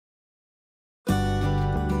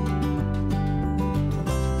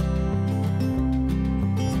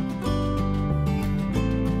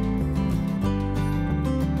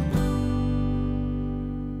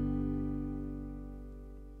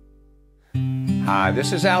Hi,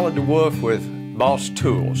 this is Alan DeWolf with Boss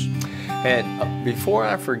Tools. And before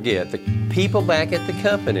I forget, the people back at the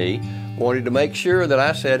company wanted to make sure that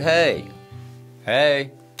I said, hey.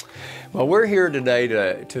 Well, we're here today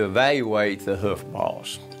to evaluate the Hoof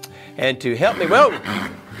Boss. And to help me,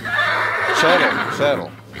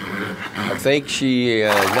 settle. I think she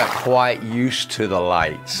is not quite used to the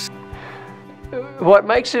lights. What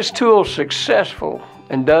makes this tool successful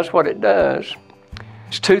and does what it does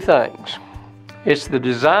is two things. It's the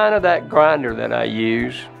design of that grinder that I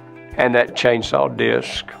use and that chainsaw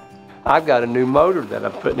disc. I've got a new motor that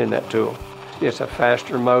I'm putting in that tool. It's a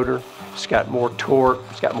faster motor, it's got more torque,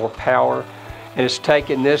 it's got more power, and it's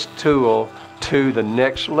taking this tool to the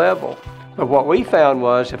next level. But what we found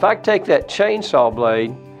was if I take that chainsaw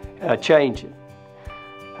blade and I change it,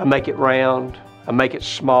 I make it round, I make it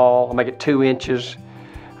small, I make it 2 inches,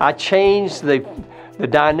 I change the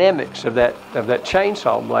dynamics of that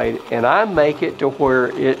chainsaw blade, and I make it to where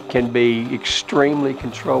it can be extremely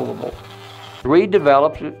controllable. We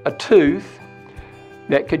developed a tooth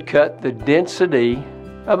that could cut the density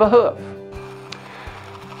of a hoof.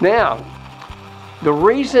 Now, the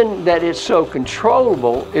reason that it's so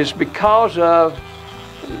controllable is because of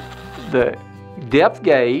the depth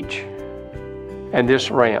gauge and this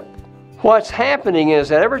ramp. What's happening is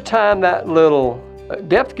that every time that little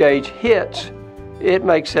depth gauge hits, it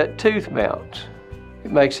makes that tooth bounce.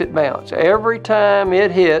 It makes it bounce. Every time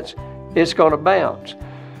it hits, it's going to bounce.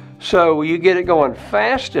 So you get it going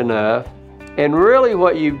fast enough, and really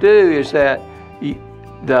what you do is that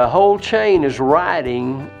the whole chain is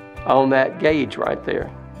riding on that gauge right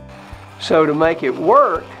there. So to make it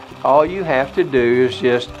work, all you have to do is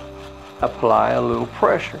just apply a little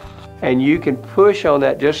pressure. And you can push on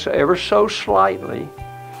that just ever so slightly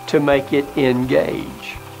to make it engage.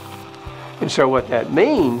 And so what that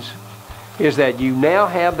means is that you now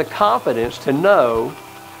have the confidence to know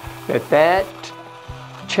that that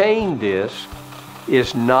chain disc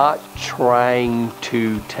is not trying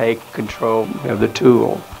to take control of the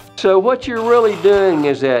tool. So what you're really doing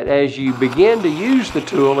is that as you begin to use the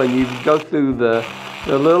tool and you go through the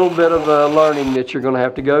little bit of learning that you're going to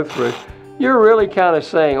have to go through, you're really kind of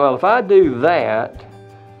saying, well, if I do that,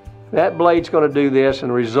 that blade's going to do this, and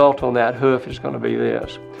the result on that hoof is going to be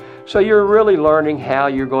this. So you're really learning how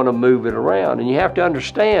you're going to move it around. And you have to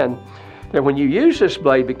understand that when you use this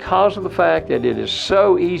blade, because of the fact that it is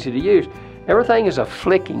so easy to use, everything is a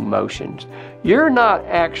flicking motion. You're not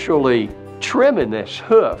actually trimming this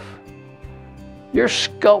hoof. You're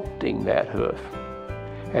sculpting that hoof.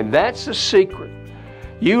 And that's the secret.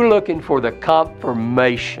 You're looking for the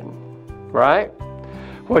confirmation, right?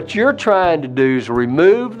 What you're trying to do is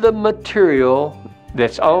remove the material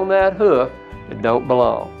that's on that hoof that don't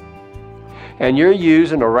belong. And you're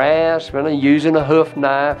using a rasp and you're using a hoof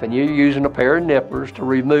knife and you're using a pair of nippers to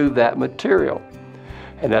remove that material.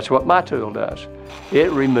 And that's what my tool does.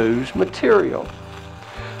 It removes material.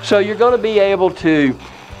 So you're going to be able to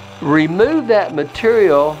remove that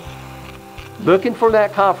material looking for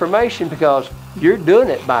that confirmation because you're doing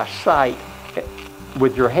it by sight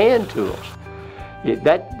with your hand tools.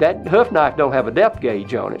 That hoof knife don't have a depth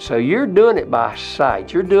gauge on it, so you're doing it by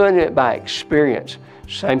sight. You're doing it by experience.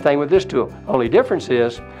 Same thing with this tool. Only difference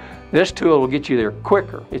is this tool will get you there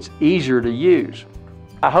quicker. It's easier to use.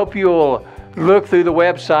 I hope you'll look through the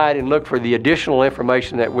website and look for the additional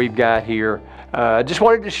information that we've got here. Just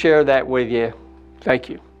wanted to share that with you. Thank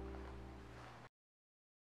you.